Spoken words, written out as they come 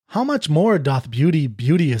How much more doth beauty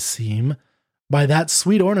beauteous seem by that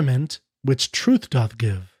sweet ornament which truth doth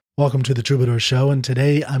give? Welcome to the Troubadour Show, and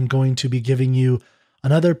today I'm going to be giving you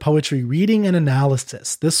another poetry reading and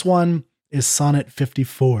analysis. This one is Sonnet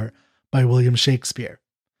 54 by William Shakespeare.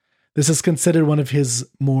 This is considered one of his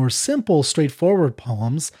more simple, straightforward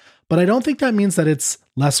poems, but I don't think that means that it's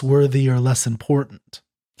less worthy or less important.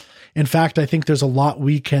 In fact, I think there's a lot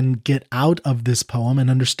we can get out of this poem and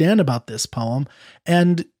understand about this poem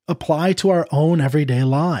and apply to our own everyday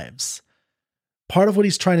lives. Part of what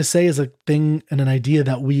he's trying to say is a thing and an idea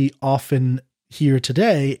that we often hear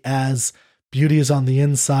today as beauty is on the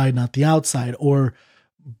inside, not the outside. Or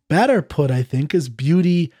better put, I think, is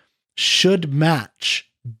beauty should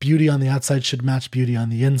match. Beauty on the outside should match beauty on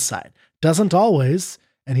the inside. Doesn't always,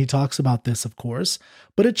 and he talks about this, of course,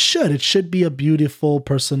 but it should. It should be a beautiful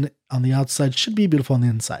person on the outside, should be beautiful on the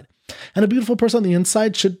inside. And a beautiful person on the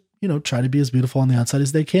inside should, try to be as beautiful on the outside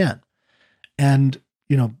as they can. And,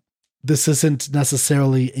 this isn't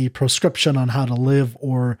necessarily a prescription on how to live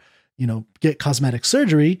or, get cosmetic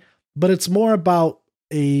surgery, but it's more about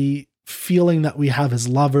a feeling that we have as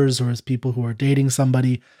lovers or as people who are dating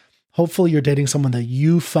somebody. Hopefully you're dating someone that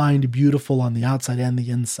you find beautiful on the outside and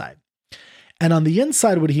the inside. And on the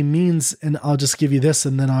inside, what he means, and I'll just give you this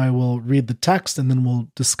and then I will read the text and then we'll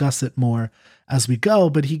discuss it more as we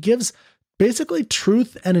go. But he gives basically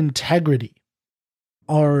truth and integrity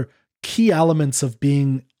are key elements of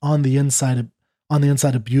being on the inside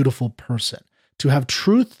a beautiful person, to have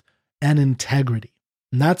truth and integrity.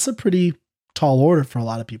 And that's a pretty tall order for a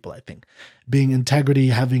lot of people, I think. Having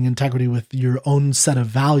integrity with your own set of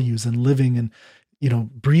values and living and,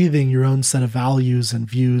 breathing your own set of values and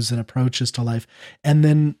views and approaches to life. And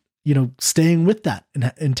then, staying with that.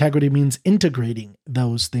 And integrity means integrating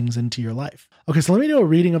those things into your life. Okay, so let me do a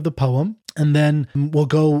reading of the poem and then we'll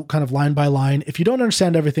go kind of line by line. If you don't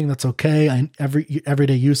understand everything, that's okay.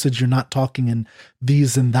 Everyday usage, you're not talking in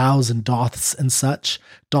these and thous and doths and such.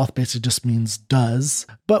 Doth basically just means does.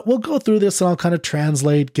 But we'll go through this and I'll kind of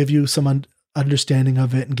translate, give you some understanding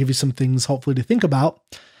of it and give you some things hopefully to think about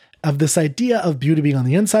of this idea of beauty being on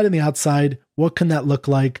the inside and the outside. What can that look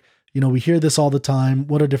like? We hear this all the time.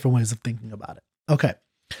 What are different ways of thinking about it? Okay,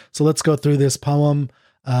 so let's go through this poem.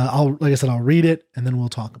 I'll read it and then we'll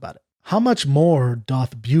talk about it. How much more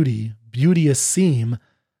doth beauty beauteous seem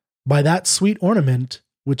by that sweet ornament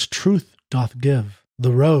which truth doth give?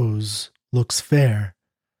 The rose looks fair,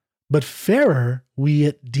 but fairer we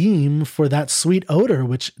it deem for that sweet odor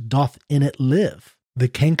which doth in it live. The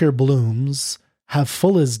canker blooms have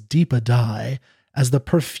full as deep a dye as the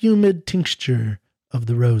perfumed tincture of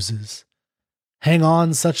the roses. Hang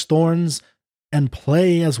on such thorns and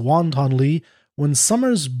play as wantonly when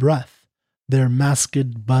summer's breath their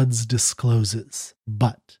masked buds discloses.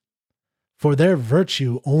 But for their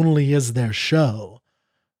virtue only is their show,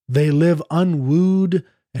 they live unwooed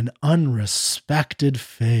and unrespected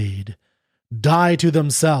fade, die to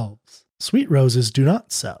themselves. Sweet roses do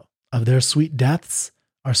not so. Of their sweet deaths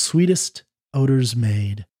are sweetest odors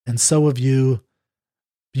made. And so of you,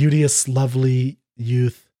 beauteous, lovely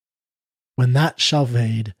youth, when that shall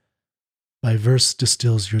fade, by verse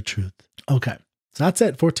distills your truth. Okay, so that's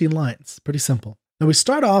it, 14 lines, pretty simple. Now we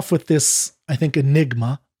start off with this, I think,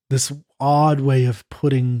 enigma, this odd way of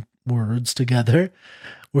putting words together,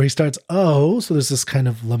 where he starts, oh, so there's this kind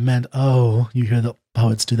of lament, oh, you hear the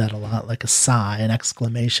poets do that a lot, like a sigh, an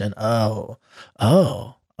exclamation, oh,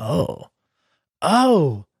 oh, oh,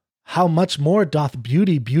 oh, how much more doth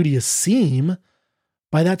beauty beauteous seem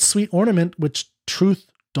by that sweet ornament which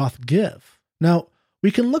truth doth give. Now, we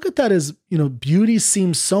can look at that as, beauty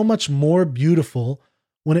seems so much more beautiful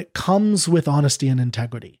when it comes with honesty and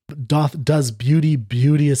integrity. Does beauty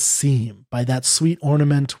beauteous seem by that sweet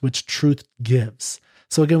ornament which truth gives.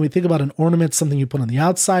 So again, we think about an ornament, something you put on the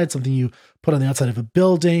outside, something you put on the outside of a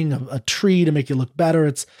building, a tree to make it look better.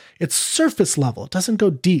 It's surface level. It doesn't go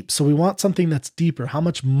deep. So we want something that's deeper. How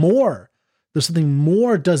much more? There's something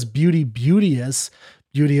more does beauty beauteous.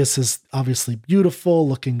 Beauteous is obviously beautiful,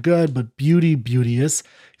 looking good, but beauty beauteous.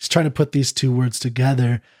 He's trying to put these two words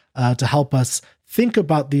together to help us think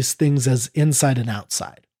about these things as inside and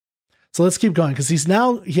outside. So let's keep going because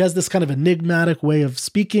he has this kind of enigmatic way of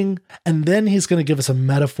speaking, and then he's going to give us a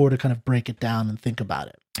metaphor to kind of break it down and think about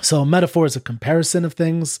it. So a metaphor is a comparison of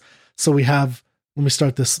things. So let me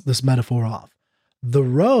start this metaphor off. The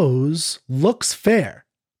rose looks fair,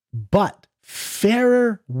 but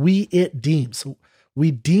fairer we it deem. So we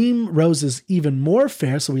deem roses even more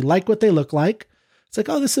fair, so we like what they look like. It's like,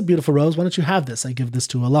 oh, this is a beautiful rose. Why don't you have this? I give this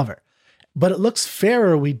to a lover. but it looks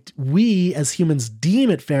fairer. We as humans deem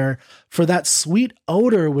it fair for that sweet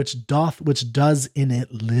odor which does in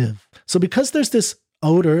it live. So because there's this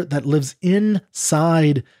odor that lives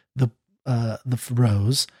inside the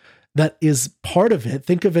rose, that is part of it.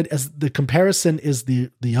 Think of it as the comparison is the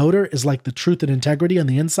odor is like the truth and integrity on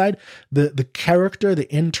the inside, the character,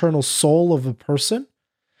 the internal soul of a person,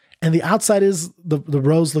 and the outside is the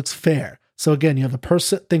rose looks fair. So again, you have a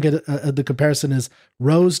person. Think of the comparison is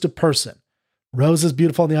rose to person. Rose is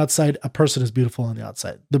beautiful on the outside. A person is beautiful on the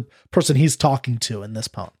outside. The person he's talking to in this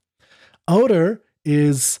poem. Odor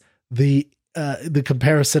is the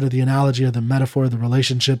comparison of the analogy or the metaphor, the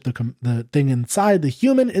relationship, the thing inside. The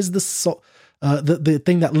human is the soul, the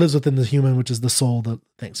thing that lives within the human, which is the soul, the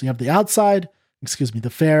thing. So you have the outside, the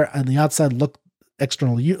fair, and the outside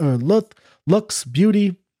looks,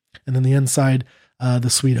 beauty, and then the inside, the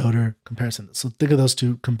sweet odor comparison. So think of those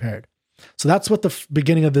two compared. So that's what the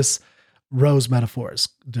beginning of this rose metaphor is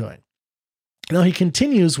doing. Now he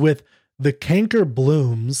continues with the canker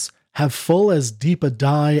blooms have full as deep a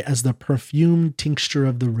dye as the perfumed tincture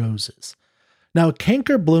of the roses. Now,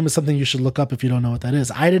 canker bloom is something you should look up if you don't know what that is.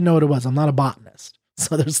 I didn't know what it was. I'm not a botanist.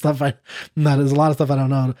 So there's a lot of stuff I don't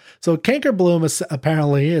know. So canker bloom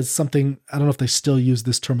apparently is something, I don't know if they still use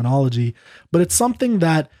this terminology, but it's something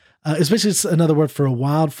that, especially it's another word for a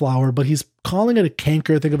wildflower, but he's calling it a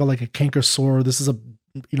canker. Think of it like a canker sore. This is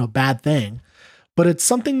a bad thing, but it's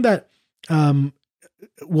something that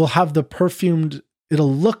will have the perfumed,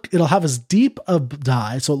 it'll have as deep a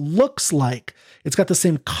dye. So it looks like it's got the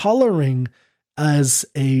same coloring as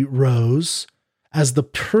a rose, as the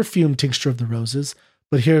perfume tincture of the roses.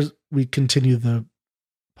 But here we continue the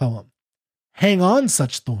poem. Hang on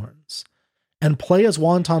such thorns and play as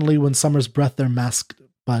wantonly when summer's breath their masked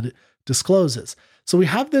bud discloses. So we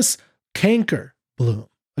have this canker bloom.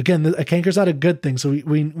 Again, a canker's not a good thing. So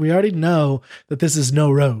we already know that this is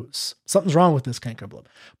no rose. Something's wrong with this canker bloom.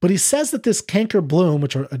 But he says that this canker bloom,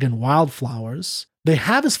 which are, again, wildflowers, they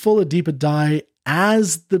have as full a deep a dye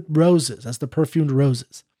as the roses, as the perfumed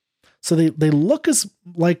roses. So they look as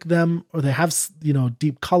like them, or they have,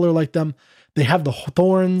 deep color like them. They have the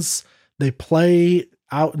thorns. They play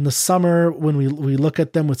out in the summer when we look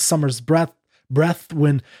at them with summer's breath.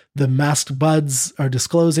 When the masked buds are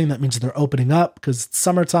disclosing, that means they're opening up because it's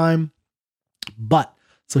summertime. But,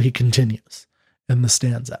 so he continues in the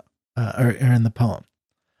stanza, or in the poem.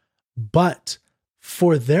 But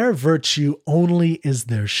for their virtue only is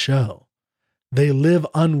their show. They live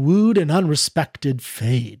unwooed and unrespected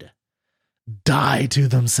fade. Die to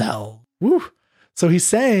themselves. Woo! So he's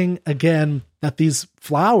saying, again, that these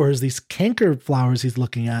flowers, these canker flowers he's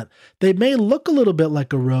looking at, they may look a little bit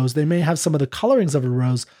like a rose. They may have some of the colorings of a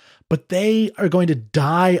rose, but they are going to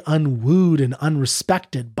die unwooed and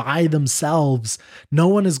unrespected by themselves. No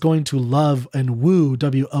one is going to love and woo,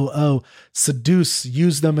 W-O-O, seduce,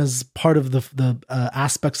 use them as part of the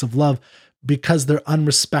aspects of love because they're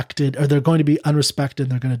unrespected, or they're going to be unrespected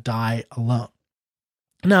and they're going to die alone.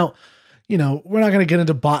 Now, we're not going to get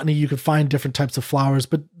into botany. You can find different types of flowers,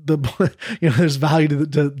 but there's value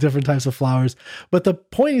to different types of flowers. But the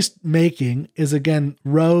point he's making is, again,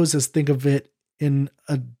 rose, as think of it in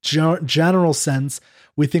a general sense.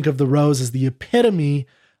 We think of the rose as the epitome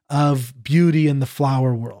of beauty in the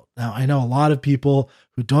flower world. Now, I know a lot of people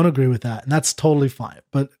who don't agree with that, and that's totally fine.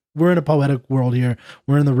 But we're in a poetic world here.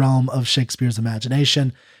 We're in the realm of Shakespeare's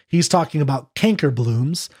imagination. He's talking about canker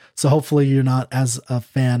blooms, so hopefully you're not as a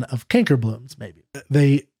fan of canker blooms, maybe.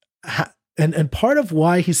 And part of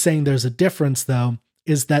why he's saying there's a difference, though,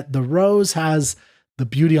 is that the rose has the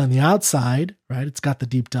beauty on the outside, right? It's got the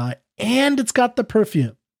deep dye, and it's got the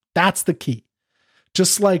perfume. That's the key.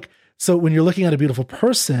 Just like, so when you're looking at a beautiful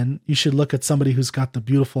person, you should look at somebody who's got the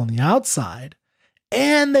beautiful on the outside,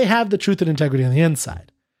 and they have the truth and integrity on the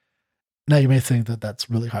inside. Now, you may think that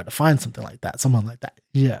that's really hard to find something like that, someone like that.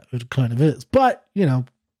 Yeah, it kind of is. But,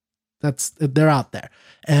 they're out there.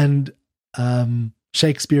 And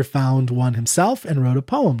Shakespeare found one himself and wrote a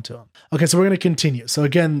poem to him. Okay, so we're going to continue. So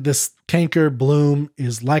again, this canker bloom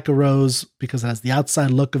is like a rose because it has the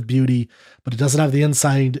outside look of beauty, but it doesn't have the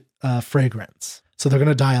inside fragrance. So they're going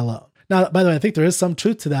to die alone. Now, by the way, I think there is some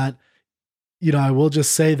truth to that. I will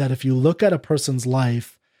just say that if you look at a person's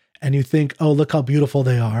life and you think, oh, look how beautiful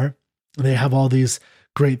they are, they have all these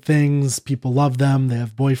great things, people love them, they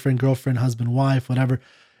have boyfriend, girlfriend, husband, wife, whatever.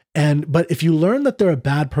 But if you learn that they're a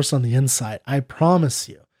bad person on the inside, I promise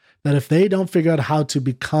you that if they don't figure out how to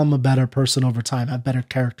become a better person over time, have better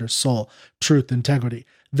character, soul, truth, integrity,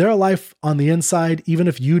 their life on the inside, even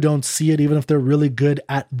if you don't see it, even if they're really good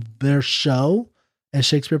at their show, as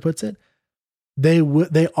Shakespeare puts it,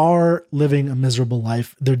 they are living a miserable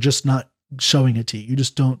life. They're just not showing it to you. You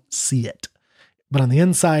just don't see it. But on the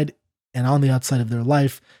inside and on the outside of their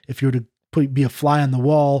life, if you were to be a fly on the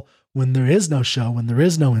wall when there is no show, when there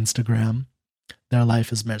is no Instagram, their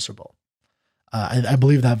life is miserable. I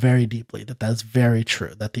believe that very deeply, that's very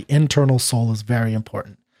true, that the internal soul is very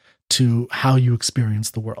important to how you experience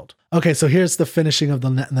the world. Okay, so here's the finishing of the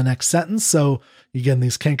next sentence. So again,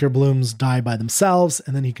 these canker blooms die by themselves,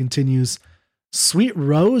 and then he continues, sweet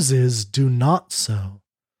roses do not so.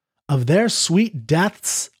 Of their sweet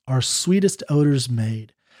deaths are sweetest odors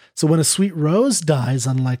made. So when a sweet rose dies,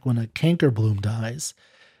 unlike when a canker bloom dies,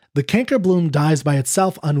 the canker bloom dies by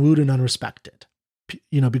itself unwooed and unrespected.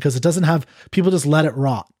 Because it doesn't have, people just let it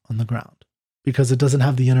rot on the ground because it doesn't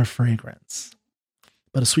have the inner fragrance.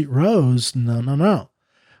 But a sweet rose, no.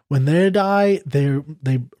 When they die, they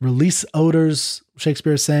release odors.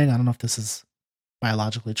 Shakespeare is saying, I don't know if this is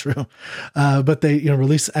biologically true, but they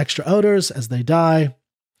release extra odors as they die.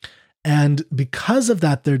 And because of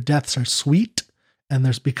that, their deaths are sweet, and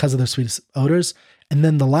there's because of their sweetest odors. And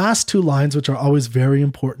then the last two lines, which are always very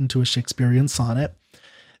important to a Shakespearean sonnet,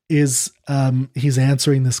 is he's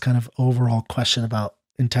answering this kind of overall question about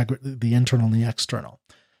integrity, the internal and the external.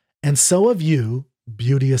 And so of you,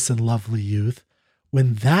 beauteous and lovely youth,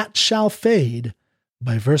 when that shall fade,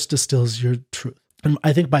 by verse distills your truth. And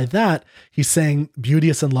I think by that, he's saying,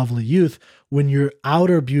 beauteous and lovely youth, when your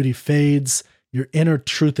outer beauty fades, your inner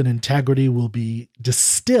truth and integrity will be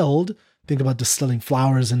distilled. Think about distilling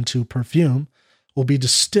flowers into perfume, will be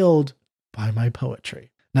distilled by my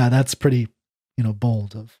poetry. Now that's pretty,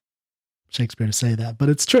 bold of Shakespeare to say that, but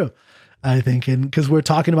it's true, I think. And because we're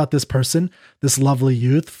talking about this person, this lovely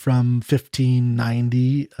youth from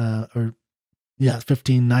 1590,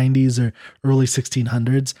 1590s or early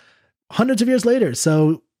 1600s, hundreds of years later.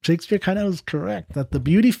 So Shakespeare kind of was correct that the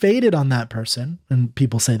beauty faded on that person. And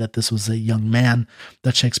people say that this was a young man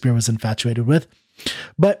that Shakespeare was infatuated with.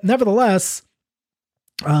 But nevertheless,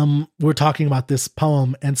 we're talking about this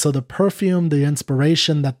poem. And so the perfume, the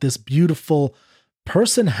inspiration that this beautiful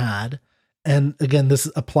person had, and again, this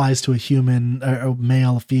applies to a human, or a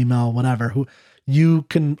male, a female, whatever, who you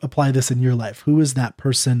can apply this in your life. Who is that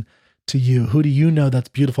person to you? Who do you know that's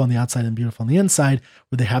beautiful on the outside and beautiful on the inside,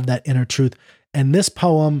 where they have that inner truth? And this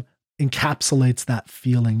poem encapsulates that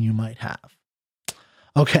feeling you might have.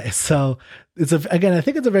 Okay, so I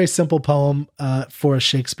think it's a very simple poem for a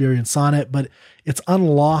Shakespearean sonnet, but it's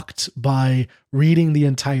unlocked by reading the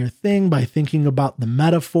entire thing, by thinking about the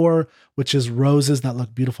metaphor, which is roses that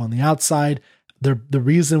look beautiful on the outside. The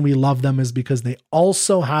reason we love them is because they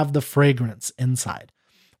also have the fragrance inside,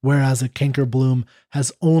 whereas a canker bloom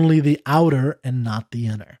has only the outer and not the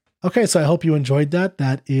inner. Okay, so I hope you enjoyed that.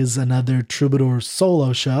 That is another Troubadour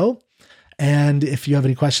solo show. And if you have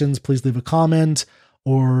any questions, please leave a comment,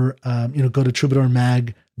 or go to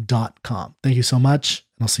troubadourmag.com. Thank you so much,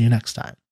 and I'll see you next time.